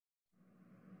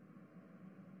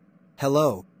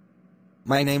Hello.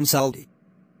 My name's Aldi.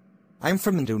 I'm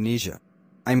from Indonesia.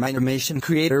 I'm an animation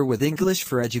creator with English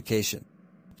for Education.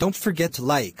 Don't forget to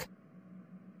like,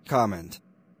 comment,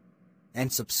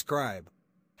 and subscribe.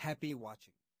 Happy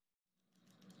watching.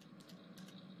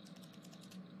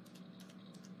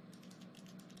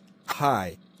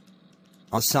 Hi.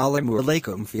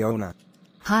 Assalamualaikum, Fiona.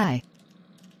 Hi.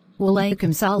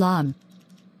 Walaikum salam.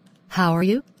 How are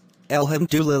you?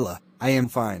 Alhamdulillah, I am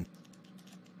fine.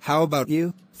 How about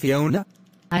you, Fiona?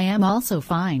 I am also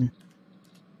fine.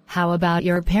 How about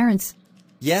your parents?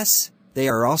 Yes, they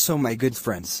are also my good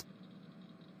friends.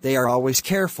 They are always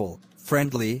careful,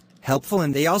 friendly, helpful,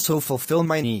 and they also fulfill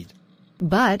my need.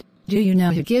 But, do you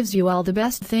know who gives you all the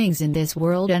best things in this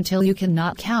world until you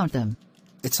cannot count them?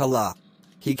 It's Allah.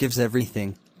 He gives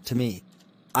everything to me.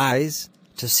 Eyes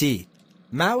to see,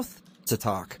 mouth to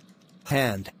talk,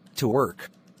 hand to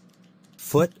work,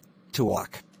 foot to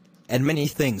walk, and many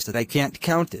things that I can't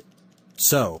count it.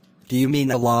 So, do you mean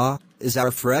Allah is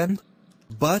our friend?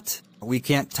 But we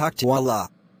can't talk to Allah.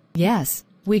 Yes,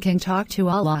 we can talk to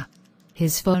Allah.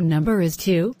 His phone number is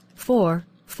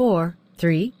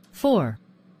 24434.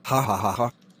 Ha ha ha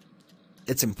ha.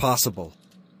 It's impossible.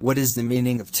 What is the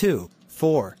meaning of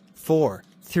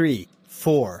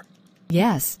 24434?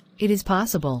 Yes, it is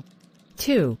possible.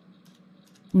 2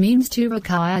 means 2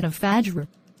 rak'at of Fajr.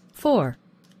 4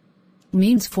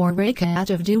 means 4 rak'at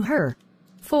of Duhur.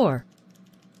 4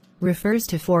 refers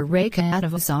to 4 rak'at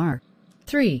of Asr.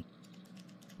 3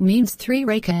 means 3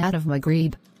 rak'at of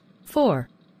Maghrib. 4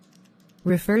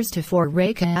 refers to 4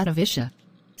 rak'at of Isha.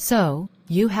 So,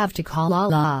 you have to call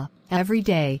Allah every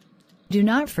day. Do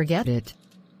not forget it.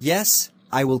 Yes,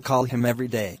 I will call him every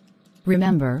day.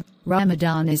 Remember,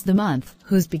 Ramadan is the month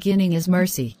whose beginning is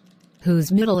mercy,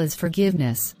 whose middle is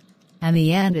forgiveness, and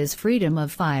the end is freedom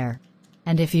of fire.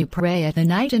 And if you pray at the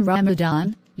night in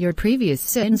Ramadan, your previous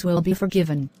sins will be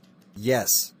forgiven.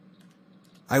 Yes.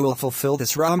 I will fulfill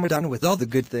this Ramadan with all the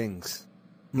good things.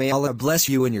 May Allah bless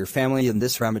you and your family in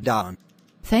this Ramadan.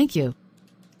 Thank you.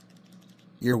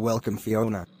 You're welcome,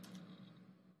 Fiona.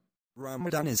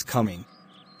 Ramadan is coming.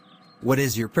 What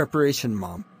is your preparation,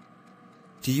 Mom?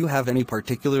 Do you have any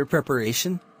particular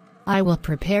preparation? I will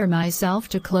prepare myself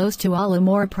to close to Allah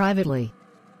more privately.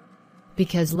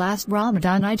 Because last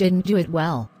Ramadan I didn't do it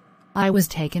well. I was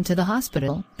taken to the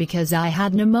hospital because I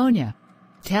had pneumonia.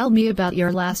 Tell me about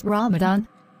your last Ramadan.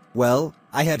 Well,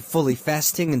 I had fully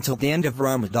fasting until the end of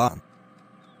Ramadan.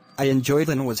 I enjoyed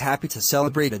and was happy to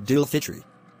celebrate Eid al-Fitr.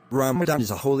 Ramadan is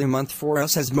a holy month for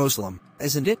us as Muslim,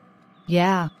 isn't it?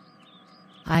 Yeah.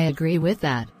 I agree with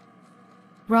that.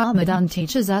 Ramadan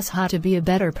teaches us how to be a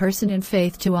better person in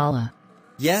faith to Allah.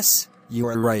 Yes, you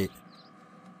are right.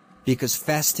 Because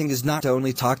fasting is not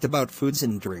only talked about foods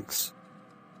and drinks.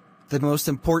 The most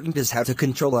important is how to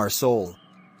control our soul.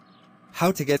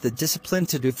 How to get the discipline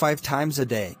to do 5 times a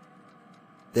day.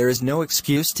 There is no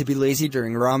excuse to be lazy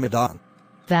during Ramadan.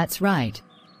 That's right.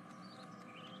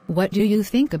 What do you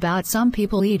think about some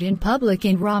people eat in public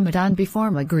in Ramadan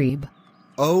before Maghrib?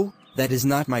 Oh, that is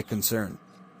not my concern.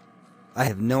 I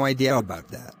have no idea about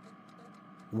that.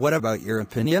 What about your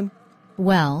opinion?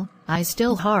 Well, I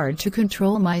still hard to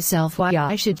control myself why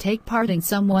I should take part in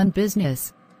someone's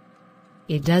business.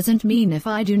 It doesn't mean if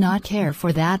I do not care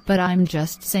for that, but I'm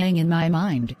just saying in my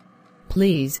mind.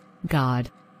 Please, God.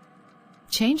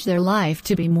 Change their life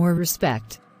to be more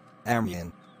respect.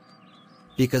 Amen.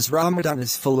 Because Ramadan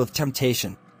is full of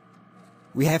temptation.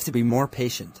 We have to be more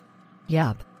patient.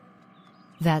 Yup.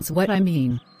 That's what I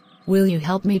mean. Will you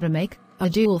help me to make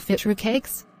Eid al-Fitr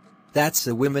cakes? That's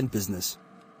the women business.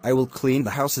 I will clean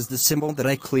the house as the symbol that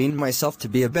I cleaned myself to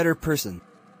be a better person.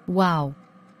 Wow.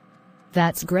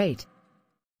 That's great.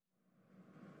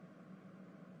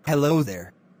 Hello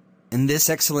there. In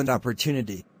this excellent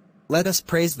opportunity, let us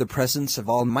praise the presence of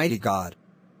Almighty God,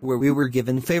 where we were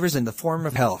given favors in the form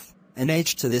of health and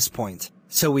age to this point,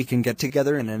 so we can get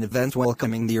together in an event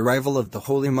welcoming the arrival of the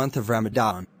holy month of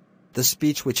Ramadan. The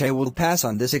speech which I will pass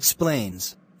on this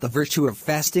explains the virtue of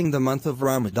fasting the month of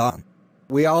Ramadan.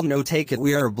 We all know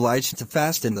we are obliged to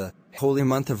fast in the holy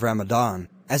month of Ramadan,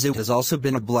 as it has also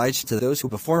been obliged to those who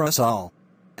before us all.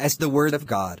 As the word of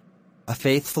God, a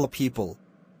faithful people.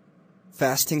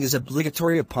 Fasting is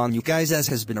obligatory upon you guys as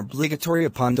has been obligatory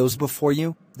upon those before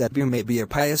you, that you may be a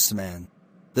pious man.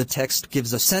 The text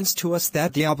gives a sense to us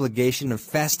that the obligation of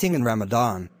fasting in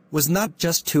Ramadan was not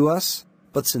just to us,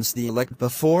 but since the elect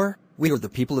before, we are the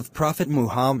people of Prophet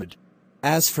Muhammad.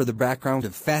 As for the background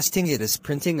of fasting, it is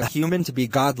printing a human to be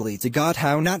godly to God.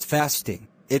 How not fasting,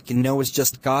 it can know is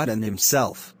just God and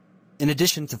himself. In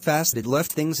addition to fast, it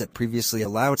left things that previously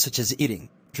allowed such as eating,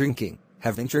 drinking,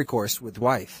 having intercourse with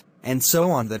wife, and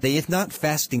so on that they if not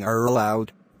fasting are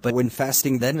allowed, but when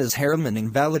fasting then is haram and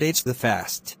invalidates the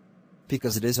fast.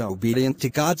 Because it is obedient to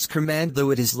God's command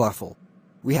though it is lawful.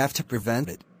 We have to prevent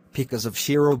it, because of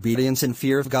sheer obedience and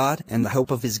fear of God and the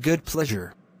hope of His good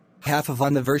pleasure. Half of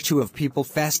on the virtue of people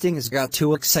fasting is got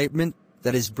to excitement,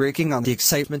 that is breaking on the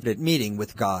excitement at meeting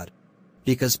with God.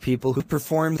 Because people who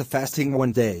perform the fasting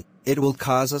one day, it will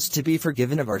cause us to be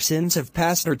forgiven of our sins of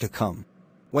past or to come.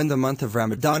 When the month of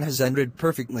Ramadan has ended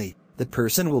perfectly, the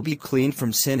person will be clean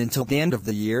from sin until the end of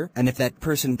the year, and if that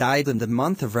person died and the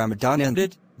month of Ramadan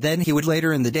ended, then he would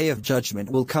later in the day of judgment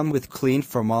will come with clean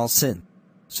from all sin.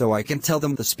 So I can tell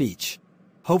them the speech.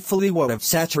 Hopefully what of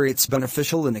saturates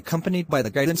beneficial and accompanied by the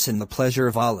guidance and the pleasure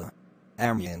of Allah.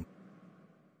 Amen.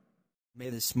 May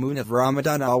this moon of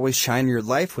Ramadan always shine your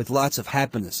life with lots of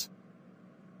happiness.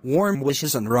 Warm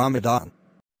wishes on Ramadan.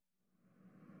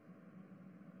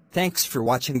 Thanks for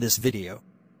watching this video.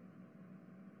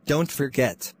 Don't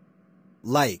forget,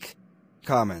 like,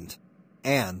 comment,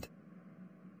 and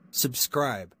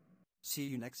subscribe. See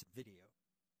you next video.